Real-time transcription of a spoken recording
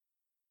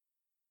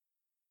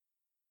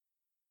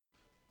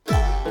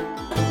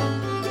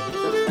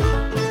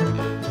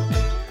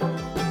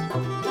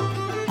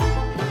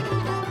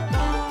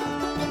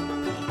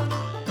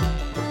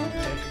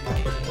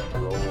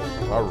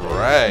All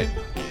right.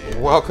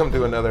 Welcome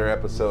to another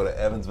episode of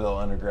Evansville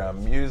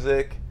Underground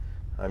Music.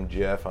 I'm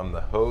Jeff, I'm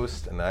the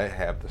host, and I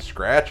have the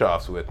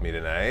Scratch-Offs with me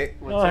tonight.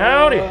 Oh,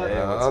 howdy.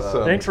 Hey,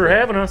 awesome. Thanks for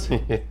having us.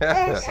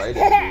 Yeah. Excited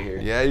to be here.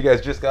 Yeah, you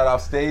guys just got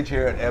off stage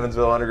here at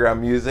Evansville Underground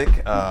Music.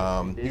 You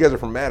guys are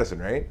from Madison,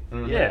 right?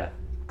 Mm-hmm. Yeah.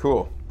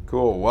 Cool.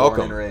 Welcome.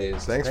 Born and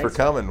raised. Thanks for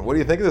coming. What do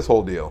you think of this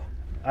whole deal?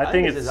 I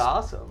think this is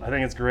awesome. I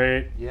think it's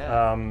great.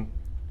 Yeah.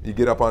 You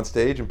get up on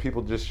stage and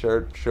people just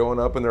start showing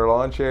up in their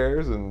lawn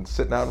chairs and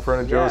sitting out in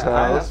front of Joe's I didn't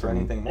house. ask for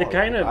anything more. It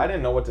kind of- I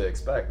didn't know what to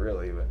expect,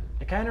 really. But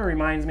It kind of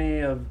reminds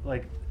me of,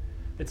 like,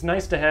 it's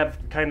nice to have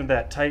kind of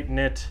that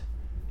tight-knit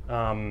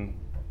kind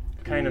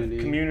of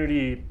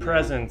community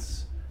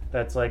presence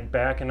that's, like,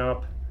 backing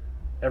up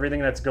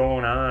everything that's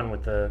going on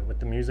with the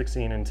music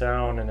scene in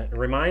town. And it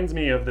reminds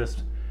me of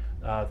this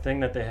thing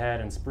that they had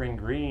in Spring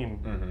Green.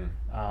 Mm-hmm.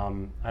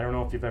 I don't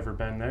know if you've ever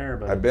been there,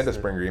 but I've been to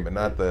Spring Green, but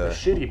not the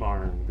Shitty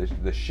Barn.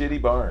 the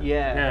Shitty Barn.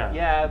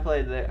 Yeah, I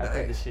played there. I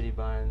played the Nice. Shitty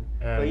Barn.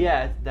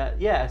 And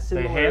But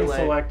similar. They hand like,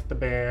 select the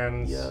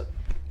bands, Yep.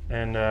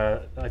 and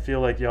I feel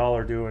like y'all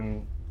are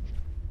doing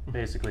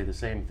basically the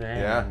same thing,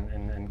 Yeah.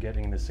 and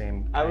getting the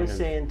same. I kind was of-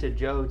 saying to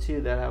Joe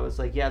too that I was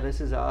like, yeah, this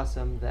is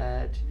awesome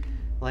that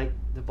like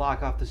the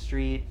block off the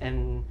street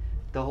and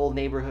the whole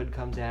neighborhood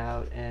comes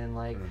out and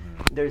like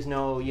there's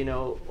no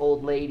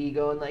old lady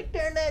going like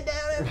turn that down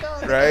and go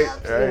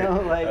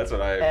Right. like that's what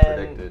I and-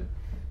 predicted.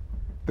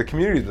 The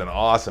community's been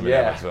awesome in Yeah.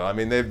 Evansville. I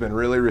mean, they've been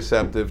really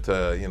receptive to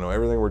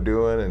everything we're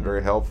doing and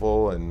very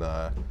helpful. And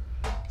That's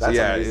it's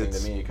amazing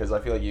to me because I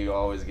feel like you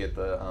always get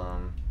the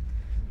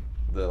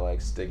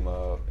like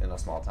stigma in a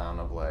small town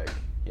of like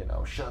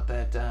shut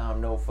that down,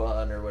 no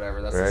fun or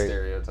whatever. That's Right. the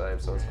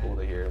stereotype. So it's cool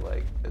to hear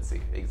like it's the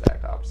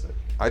exact opposite.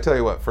 I tell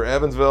you what, for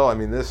Evansville,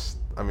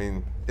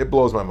 it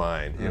blows my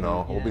mind.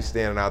 We'll Yeah. be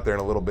standing out there in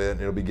a little bit,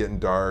 and it'll be getting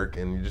dark,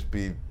 and you just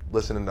be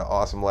listening to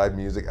awesome live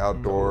music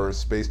outdoors,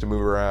 space to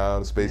move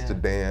around, space to Yeah.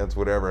 dance,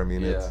 whatever. I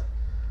mean, Yeah.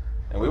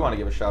 And we want to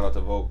give a shout out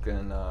to Volk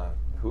and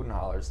Hoot and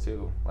Hollers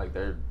too. Like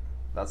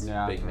that's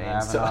Yeah, big for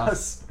names having to us.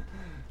 us.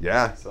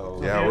 yeah, So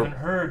If yeah, you we're- haven't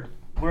heard,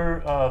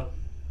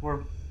 we're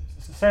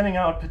sending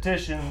out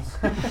petitions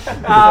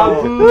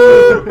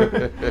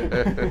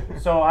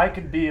so I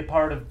could be a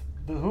part of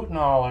the Hoot and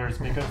Hollers,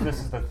 because this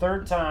is the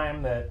third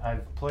time that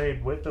I've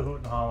played with the Hoot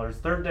and Hollers,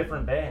 third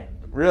different band.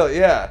 really,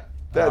 yeah,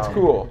 that's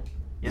cool.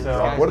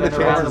 So What are the He's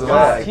been around chances of the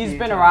block. that? He's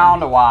been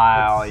around a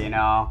while, you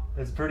know.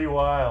 it's pretty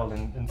wild,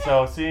 and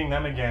so seeing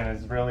them again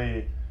is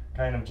really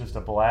kind of just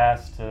a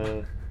blast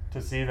to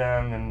see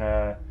them,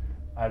 and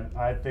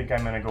I think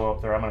I'm gonna go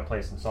up there. I'm gonna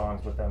play some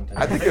songs with them today.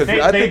 I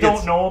think they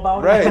don't know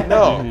about right. it.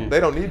 No, they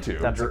don't need to.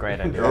 That's a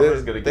great idea.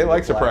 Drummer's gonna They give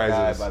like you a black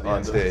eye surprises by the on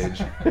end of it.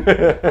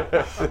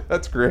 stage.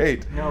 That's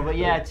great. No, but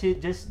yeah,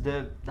 just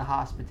the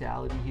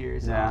hospitality here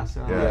is Yeah.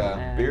 awesome. Yeah.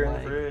 And, Beer in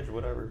like, the fridge,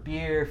 whatever.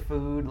 beer,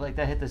 food, like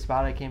that hit the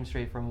spot. I came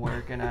straight from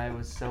work and I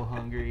was so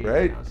hungry.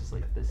 Right. And I was just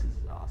like, this is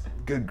awesome.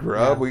 Good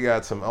grub. Yeah. We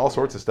got all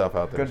sorts of stuff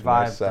out there. Good Some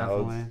nice vibe,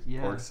 salads. definitely.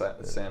 Yeah. Pork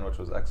sandwich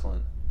was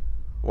excellent.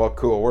 Well,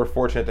 cool. We're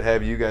fortunate to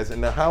have you guys. And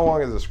now, how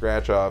long has the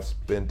Scratch-Offs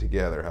been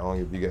together? How long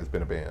have you guys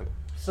been a band?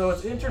 So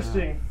it's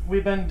interesting.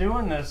 We've been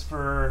doing this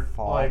for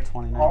Fall like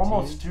 2019.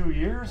 almost 2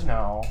 years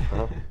now,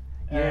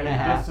 Year and a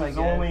half, this I is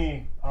guess.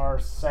 only our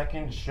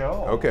second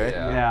show. Okay.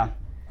 Yeah.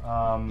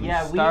 Yeah.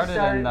 Yeah, we started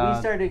in, we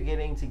started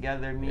getting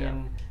together, me Yeah.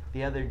 and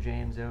the other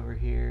James over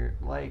here.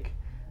 Like,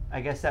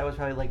 I guess that was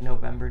probably like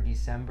November,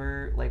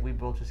 December. Like, we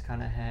both just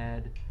kind of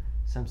had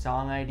some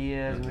song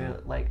ideas. And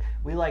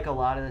we like a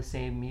lot of the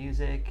same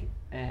music,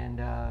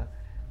 and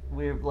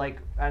we're like,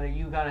 I know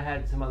you kind of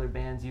had some other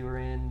bands you were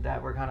in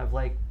that were kind of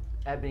like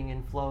ebbing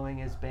and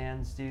flowing as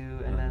bands do,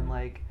 and then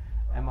like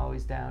I'm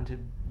always down to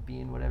be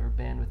in whatever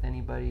band with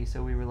anybody.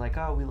 So we were like,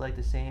 oh, we like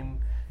the same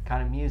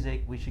kind of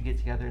music. We should get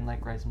together and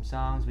like write some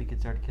songs. We could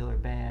start a killer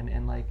band.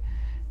 And like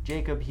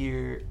Jacob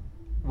here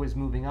was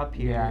moving up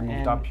here. Yeah, I moved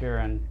and up here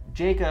and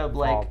Jacob,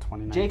 fall like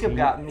 2019. Jacob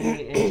got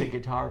me into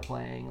guitar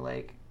playing.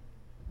 Like,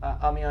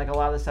 I mean, like a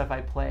lot of the stuff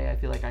I play, I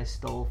feel like I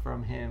stole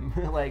from him.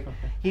 Like,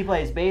 he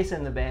plays bass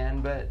in the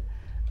band, but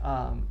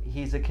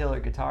he's a killer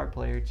guitar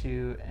player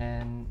too.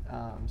 And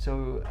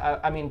so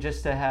I mean,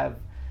 just to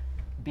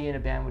be in a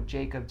band with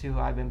Jacob too, who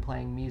I've been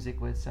playing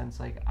music with since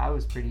like I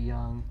was pretty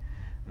young,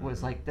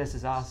 was like, this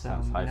is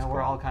awesome. Since high We're school.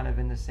 all kind of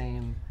in the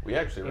same. We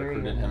actually area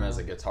recruited him now. as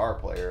a guitar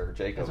player,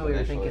 Jacob. That's what we were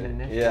initially. thinking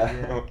initially, Yeah.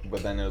 yeah.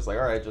 But then it was like,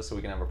 all right, just so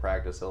we can have a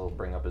practice, he'll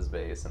bring up his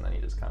bass, and then he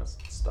just kind of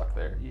stuck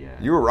there. Yeah.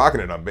 You were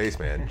rocking it on bass,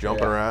 man.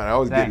 Jumping Yeah. around. I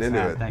was Thanks, getting into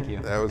man. it. Thank you.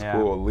 That was Yeah.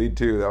 cool. Lead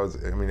two. That was,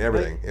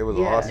 everything. It was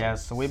Yeah. awesome. Yeah,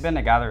 so we've been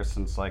together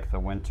since like the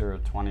winter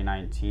of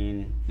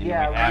 2019. And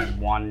Yeah, we had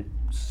one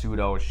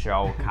pseudo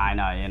show kind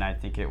of in, I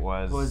think it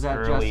was, Was that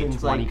early Justin's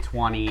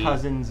 2020.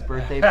 cousin's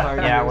birthday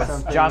party? Yeah, it or was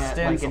something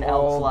Justin's at, like, an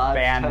Elks old Lodge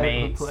type of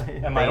bandmates.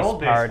 place. And my bass old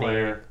bass party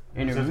player.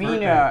 in It was his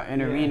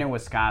Arena,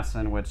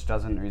 Wisconsin, which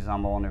doesn't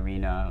resemble an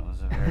arena. It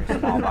was a very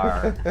small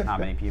bar. Not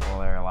many people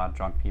there. A lot of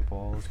drunk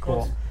people. It was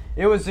cool.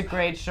 It was a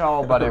great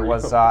show, but it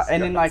was,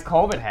 and then like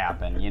COVID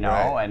happened, you know,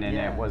 Right. and then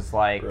Yeah. it was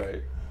like,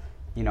 Right.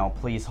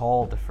 please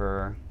hold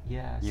for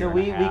Yeah. year So and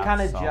we a half,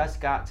 kind of so. just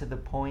got to the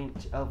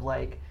point of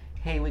like,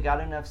 hey, we got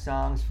enough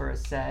songs for a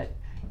set.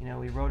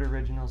 We wrote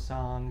original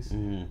songs.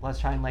 Let's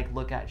try and like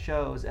look at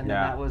shows. And then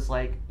that was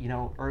like,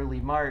 early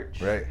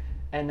March. Right.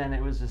 And then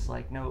it was just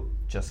like, nope.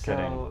 Just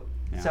kidding.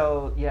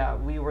 So yeah,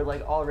 we were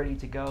like all ready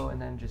to go,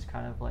 and then just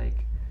kind of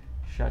like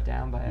shut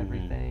down by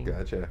everything.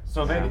 Gotcha.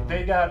 So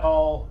they got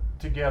all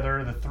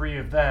together, the three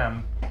of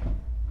them,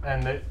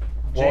 and Well,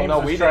 James no,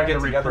 was we trying didn't get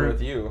to together recruit.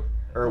 with you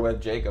or with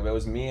Jacob. It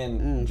was me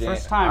and James.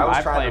 First time I was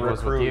I trying to played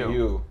was with recruit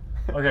you.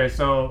 Okay,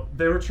 so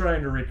they were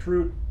trying to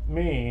recruit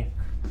me,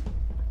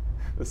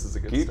 This is a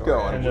good Keep story.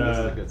 going. Actually. This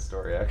is a good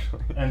story,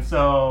 actually. and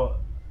so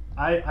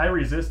I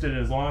resisted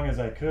as long as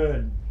I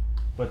could,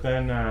 but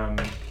then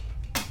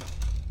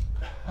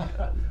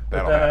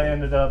I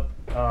ended up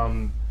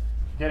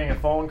getting a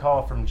phone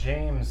call from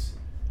James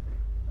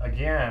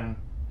again.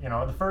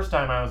 The first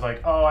time I was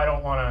like, oh, I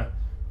don't want to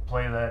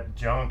play that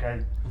junk.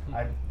 I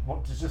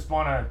just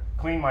want to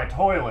clean my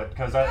toilet,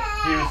 because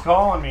he was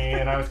calling me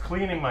and I was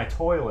cleaning my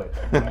toilet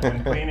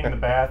and cleaning the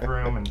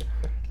bathroom,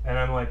 and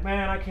I'm like,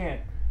 man, I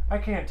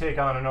can't take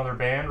on another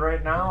band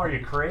right now. Are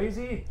you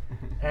crazy?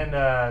 And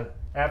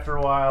after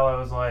a while I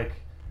was like,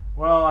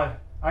 well,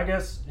 I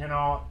guess,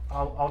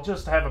 I'll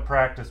just have a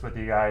practice with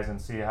you guys and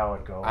see how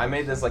it goes. I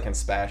made this like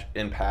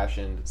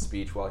impassioned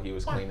speech while he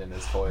was cleaning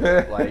his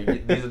toilet.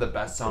 Like, these are the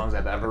best songs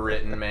I've ever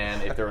written,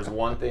 man. If there was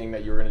one thing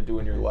that you were gonna do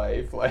in your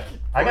life, like,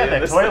 I got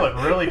that toilet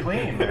really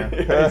clean, man.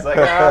 He's like,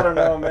 I don't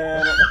know,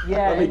 man.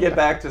 Yeah, Let me get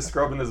back to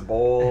scrubbing this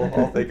bowl.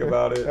 I'll think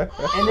about it.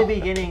 In the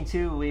beginning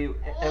too, it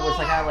was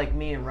like kind of like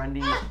me and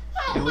Rundy,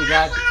 and we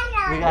got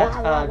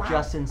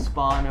Justin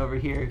Spawn over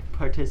here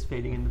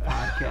participating in the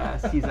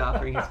podcast. He's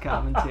offering his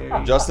commentary.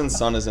 Justin's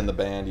son is in the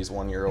band. He's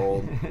 1 year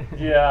old.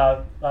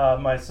 Yeah,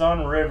 my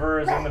son River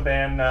is in the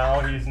band now.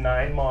 He's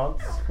 9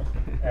 months,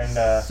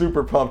 and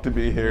Super pumped to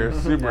be here.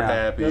 Super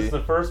happy. this is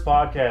the first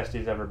podcast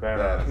he's ever been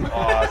That on. is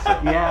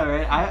awesome. Yeah,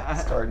 right.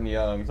 Starting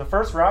young. It's the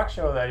first rock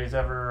show that he's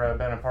ever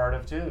been a part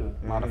of too.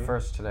 A lot of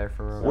firsts today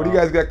for River. What do you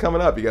guys got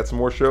coming up? You got some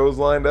more shows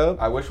lined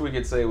up? I wish we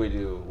could say we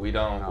do. We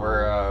don't.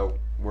 No.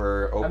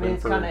 We're open I mean,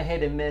 it's for. kind of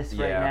hit and miss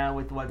right Yeah. now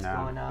with what's Yeah.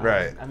 going on.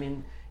 Right. I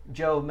mean,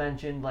 Joe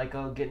mentioned like,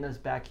 getting us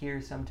back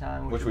here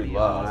sometime, which would we be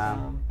love.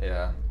 awesome.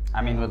 Yeah.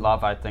 I mean, would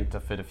love, I think, to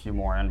fit a few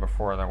more in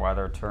before the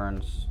weather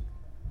turns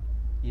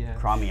Yeah.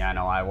 crummy. I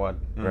know I would.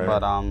 Right.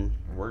 But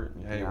We're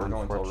Yeah, we're going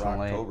till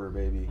unfortunately. Rocktober,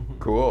 baby.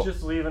 Cool.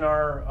 Just leaving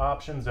our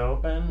options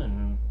open,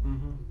 and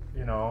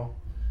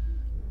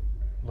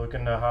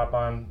looking to hop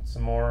on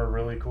some more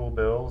really cool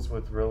bills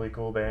with really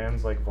cool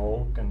bands like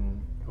Volk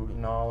and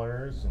Hootin'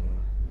 Hollers. And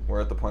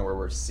We're at the point where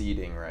we're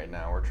seeding right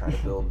now. We're trying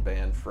to build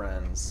band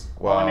friends.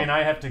 well, I mean,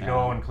 I have to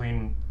go Yeah. and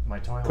clean my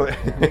toilet.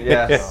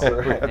 Yes. We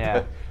have to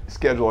Yeah.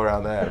 Schedule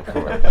around that, of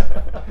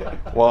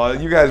course. Well,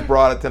 you guys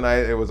brought it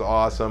tonight. It was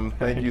awesome.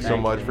 Thank you so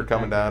Thank much you. for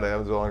coming down to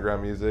Evansville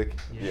Underground Music.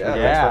 Yeah. Yeah.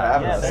 Thanks for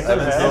having Yeah, us. thanks for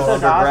Evansville having us. This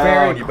is Underground,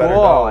 very you better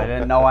cool. go. I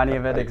didn't know any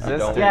of it You existed.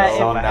 don't Yeah, know,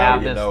 so now to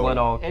have you this know.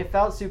 little. It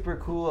felt super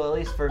cool, at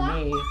least for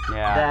me,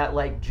 Yeah. that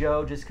like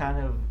Joe just kind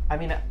of, I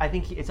mean, I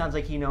think it sounds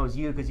like he knows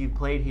you because you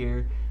played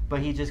here,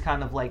 but he just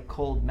kind of like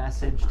cold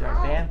messaged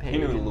our fan page. He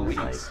knew and was Luis.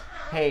 like,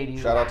 hey, do you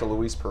Shout out to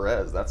Luis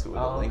Perez. That's who the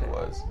Oh, link okay.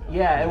 was.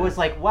 Yeah, it was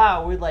like,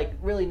 wow, we're like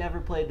really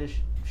never played this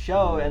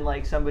show, and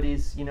like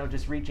somebody's,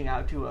 just reaching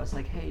out to us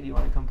like, hey, do you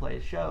want to come play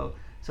a show?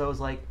 So I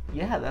was like,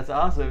 yeah, that's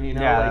awesome, Yeah,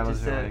 like that was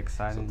just really to,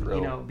 exciting.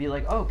 thrill. be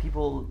like, oh,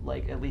 people,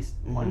 like at least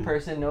one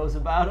person knows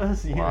about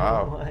us,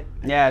 Wow. know, like,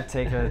 Yeah,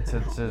 take it to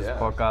just Yeah.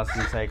 book us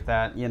and take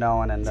that, and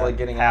then like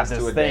getting have asked this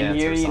to a thing dance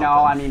here. or I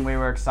something. mean, we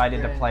were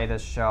excited to Right. play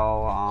this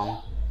show.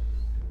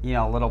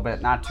 A little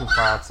bit, not too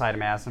far outside of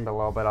Madison, but a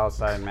little bit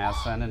outside of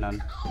Madison, and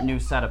a new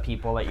set of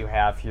people that you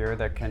have here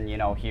that can,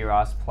 hear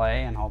us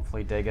play and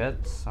hopefully dig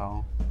it.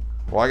 So.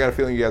 Well, I got a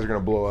feeling you guys are going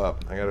to blow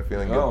up. I got a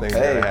feeling good things are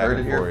hey, going to heard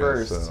happen it here for you.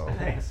 first. So.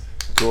 thanks.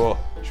 Cool.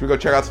 Should we go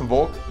check out some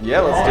Volk? Yeah,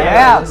 let's do it.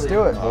 Yeah, let's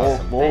do it.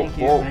 Awesome. Thank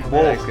you. Volk.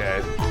 Thanks,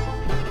 guys.